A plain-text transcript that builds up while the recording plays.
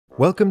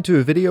Welcome to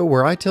a video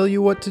where I tell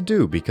you what to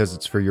do because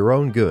it's for your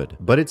own good.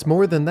 But it's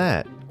more than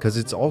that, because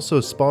it's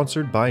also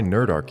sponsored by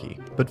Nerdarchy.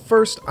 But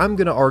first, I'm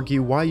gonna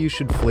argue why you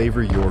should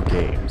flavor your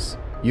games.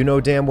 You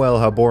know damn well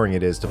how boring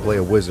it is to play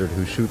a wizard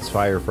who shoots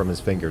fire from his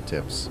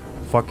fingertips.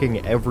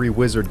 Fucking every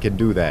wizard can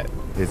do that.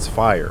 It's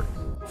fire.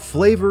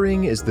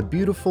 Flavoring is the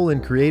beautiful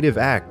and creative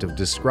act of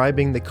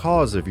describing the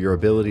cause of your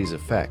ability's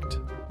effect.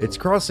 It's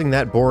crossing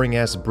that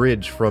boring-ass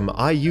bridge from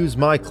I use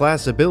my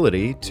class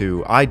ability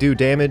to I do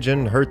damage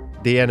and hurt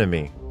the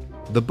enemy.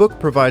 The book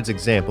provides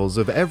examples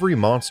of every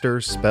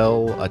monster,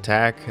 spell,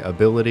 attack,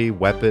 ability,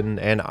 weapon,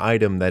 and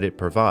item that it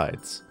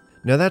provides.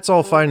 Now that's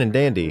all fine and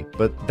dandy,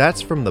 but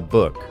that's from the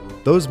book.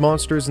 Those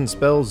monsters and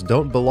spells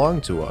don't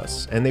belong to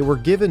us, and they were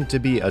given to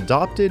be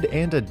adopted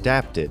and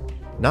adapted,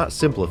 not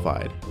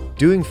simplified.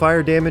 Doing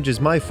fire damage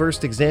is my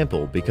first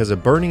example because a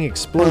burning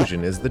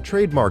explosion is the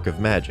trademark of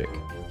magic.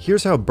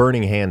 Here's how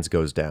Burning Hands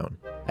goes down.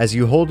 As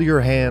you hold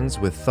your hands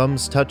with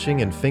thumbs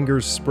touching and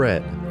fingers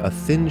spread, a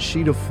thin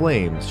sheet of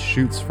flames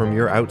shoots from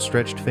your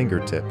outstretched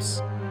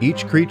fingertips.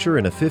 Each creature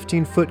in a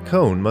 15-foot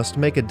cone must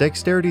make a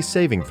dexterity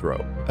saving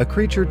throw. A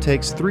creature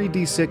takes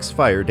 3d6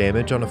 fire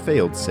damage on a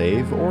failed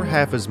save, or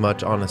half as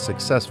much on a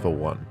successful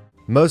one.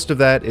 Most of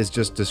that is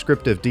just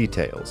descriptive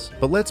details,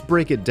 but let's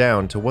break it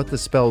down to what the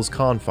spell's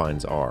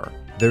confines are.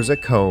 There's a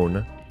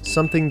cone,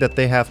 something that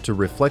they have to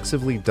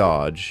reflexively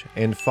dodge,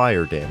 and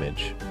fire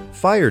damage.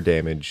 Fire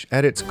damage,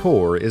 at its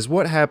core, is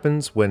what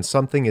happens when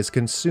something is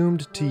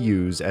consumed to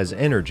use as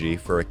energy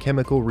for a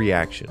chemical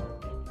reaction.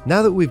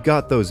 Now that we've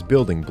got those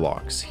building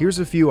blocks, here's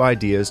a few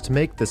ideas to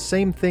make the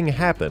same thing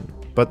happen,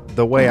 but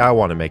the way I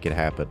want to make it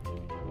happen.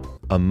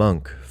 A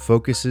monk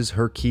focuses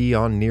her ki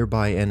on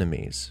nearby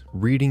enemies,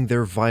 reading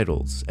their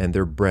vitals and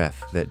their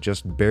breath that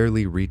just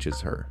barely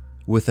reaches her.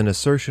 With an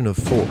assertion of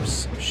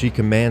force, she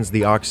commands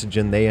the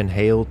oxygen they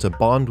inhale to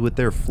bond with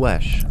their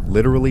flesh,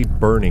 literally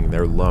burning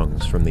their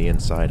lungs from the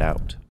inside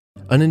out.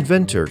 An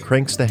inventor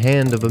cranks the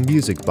hand of a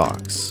music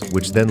box,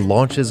 which then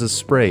launches a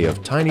spray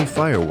of tiny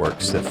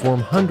fireworks that form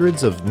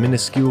hundreds of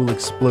minuscule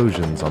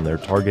explosions on their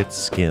target's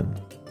skin.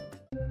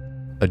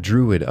 A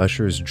druid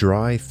ushers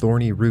dry,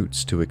 thorny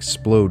roots to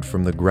explode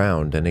from the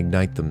ground and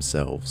ignite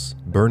themselves,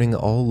 burning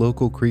all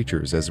local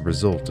creatures as a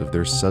result of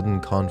their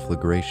sudden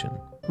conflagration.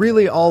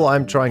 Really, all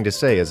I'm trying to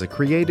say is a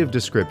creative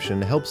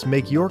description helps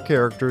make your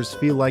characters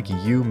feel like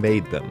you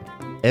made them.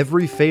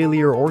 Every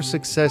failure or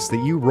success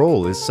that you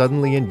roll is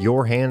suddenly in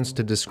your hands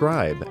to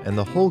describe, and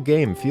the whole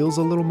game feels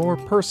a little more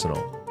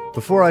personal.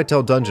 Before I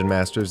tell Dungeon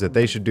Masters that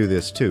they should do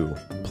this too,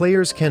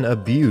 players can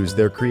abuse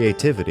their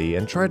creativity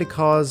and try to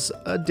cause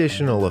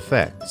additional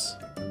effects.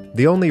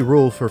 The only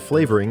rule for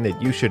flavoring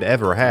that you should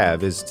ever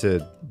have is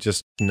to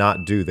just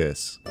not do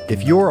this.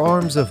 If your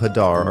arms of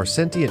Hadar are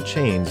sentient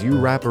chains you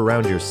wrap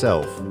around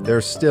yourself,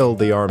 they're still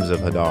the arms of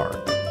Hadar.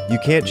 You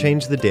can't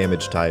change the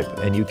damage type,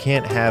 and you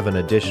can't have an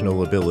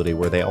additional ability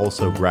where they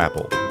also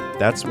grapple.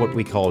 That's what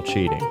we call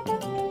cheating.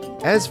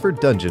 As for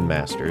Dungeon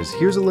Masters,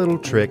 here's a little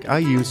trick I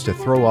use to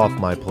throw off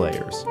my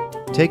players.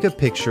 Take a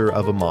picture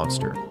of a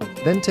monster,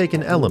 then take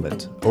an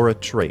element, or a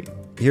trait.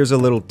 Here's a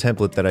little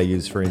template that I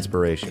use for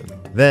inspiration.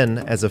 Then,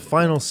 as a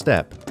final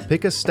step,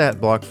 pick a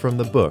stat block from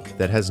the book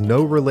that has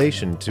no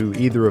relation to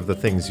either of the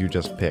things you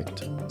just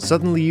picked.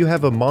 Suddenly you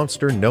have a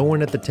monster no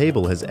one at the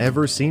table has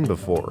ever seen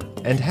before,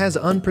 and has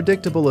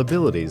unpredictable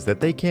abilities that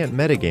they can't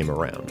metagame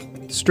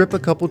around. Strip a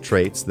couple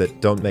traits that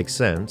don't make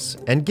sense,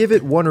 and give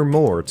it one or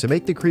more to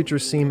make the creature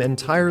seem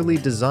entirely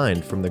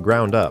designed from the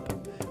ground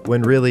up,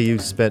 when really you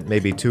spent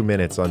maybe 2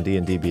 minutes on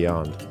D&D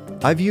Beyond.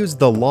 I've used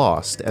the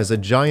Lost as a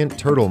giant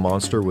turtle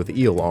monster with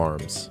eel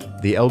arms,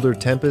 the Elder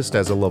Tempest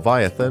as a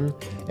leviathan,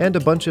 and a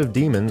bunch of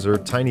demons or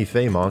tiny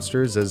fey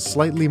monsters as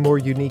slightly more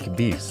unique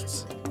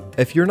beasts.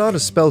 If you're not a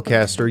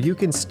spellcaster, you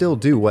can still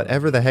do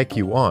whatever the heck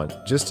you want,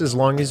 just as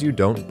long as you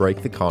don't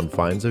break the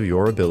confines of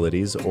your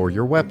abilities or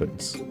your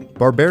weapons.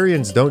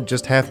 Barbarians don't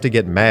just have to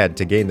get mad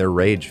to gain their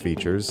rage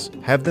features,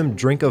 have them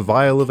drink a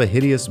vial of a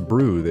hideous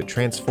brew that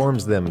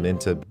transforms them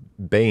into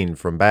Bane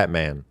from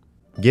Batman.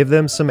 Give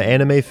them some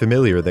anime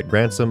familiar that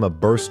grants them a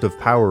burst of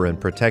power and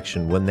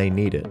protection when they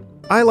need it.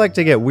 I like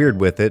to get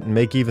weird with it and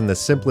make even the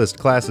simplest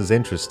classes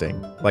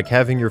interesting, like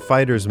having your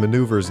fighter's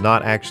maneuvers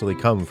not actually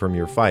come from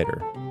your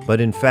fighter.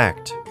 But in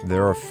fact,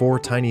 there are 4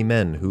 tiny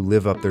men who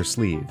live up their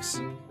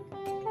sleeves.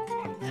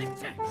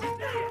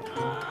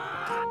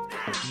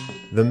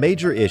 The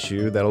major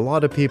issue that a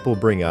lot of people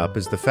bring up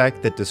is the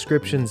fact that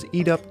descriptions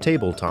eat up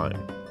table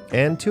time,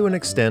 and to an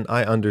extent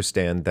I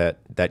understand that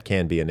that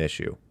can be an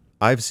issue.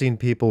 I've seen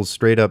people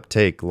straight up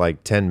take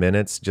like 10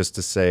 minutes just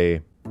to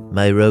say,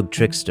 "My rogue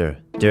trickster,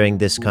 during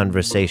this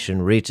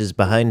conversation, reaches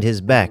behind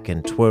his back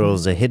and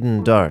twirls a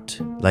hidden dart,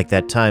 like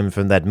that time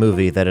from that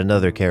movie that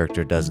another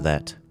character does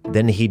that.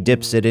 Then he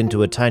dips it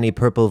into a tiny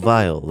purple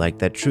vial, like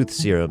that truth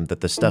serum that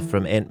the stuff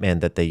from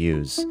Ant-Man that they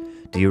use.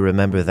 Do you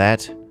remember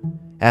that?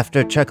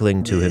 After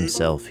chuckling to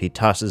himself, he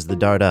tosses the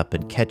dart up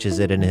and catches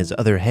it in his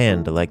other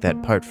hand like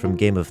that part from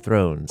Game of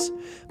Thrones,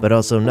 but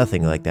also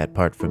nothing like that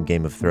part from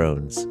Game of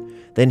Thrones.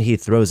 Then he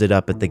throws it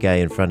up at the guy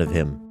in front of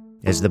him.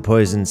 As the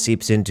poison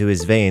seeps into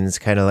his veins,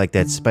 kind of like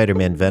that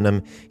Spider-Man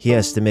venom, he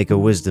has to make a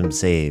wisdom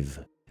save.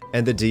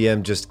 And the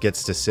DM just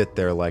gets to sit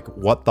there like,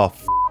 what the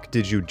f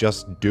did you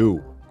just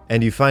do?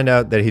 And you find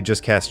out that he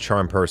just cast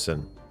Charm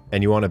Person,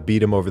 and you want to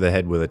beat him over the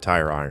head with a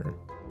tire iron.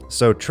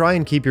 So try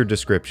and keep your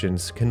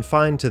descriptions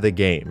confined to the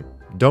game.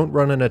 Don't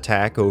run an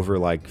attack over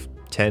like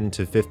 10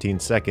 to 15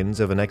 seconds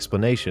of an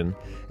explanation,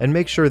 and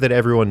make sure that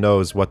everyone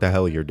knows what the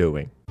hell you're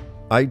doing.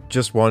 I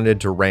just wanted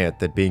to rant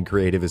that being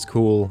creative is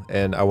cool,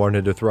 and I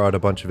wanted to throw out a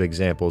bunch of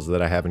examples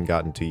that I haven't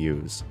gotten to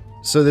use.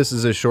 So this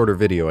is a shorter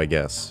video, I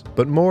guess,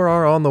 but more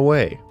are on the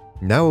way.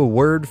 Now a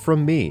word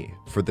from me,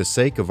 for the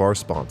sake of our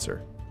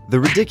sponsor. The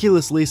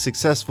ridiculously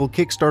successful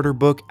Kickstarter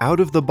book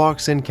Out of the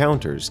Box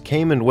Encounters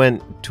came and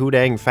went too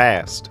dang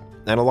fast,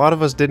 and a lot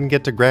of us didn't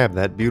get to grab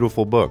that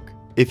beautiful book.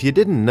 If you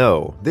didn't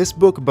know, this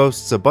book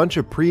boasts a bunch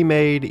of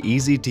pre-made,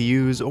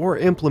 easy-to-use or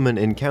implement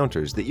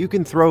encounters that you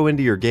can throw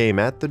into your game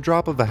at the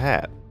drop of a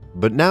hat.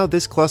 But now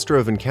this cluster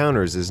of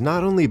encounters is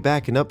not only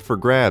backing up for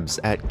grabs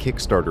at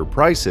Kickstarter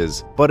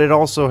prices, but it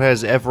also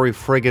has every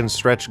friggin'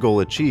 stretch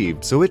goal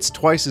achieved, so it's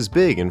twice as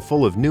big and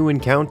full of new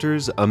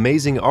encounters,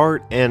 amazing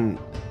art, and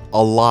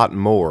a lot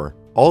more.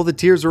 All the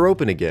tiers are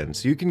open again,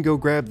 so you can go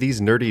grab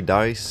these nerdy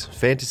dice,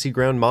 fantasy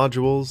ground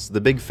modules, the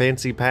big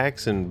fancy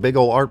packs, and big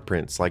ol' art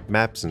prints like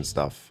maps and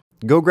stuff.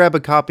 Go grab a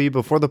copy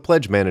before the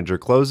pledge manager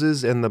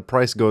closes and the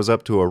price goes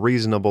up to a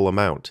reasonable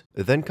amount.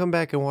 Then come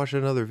back and watch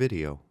another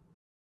video.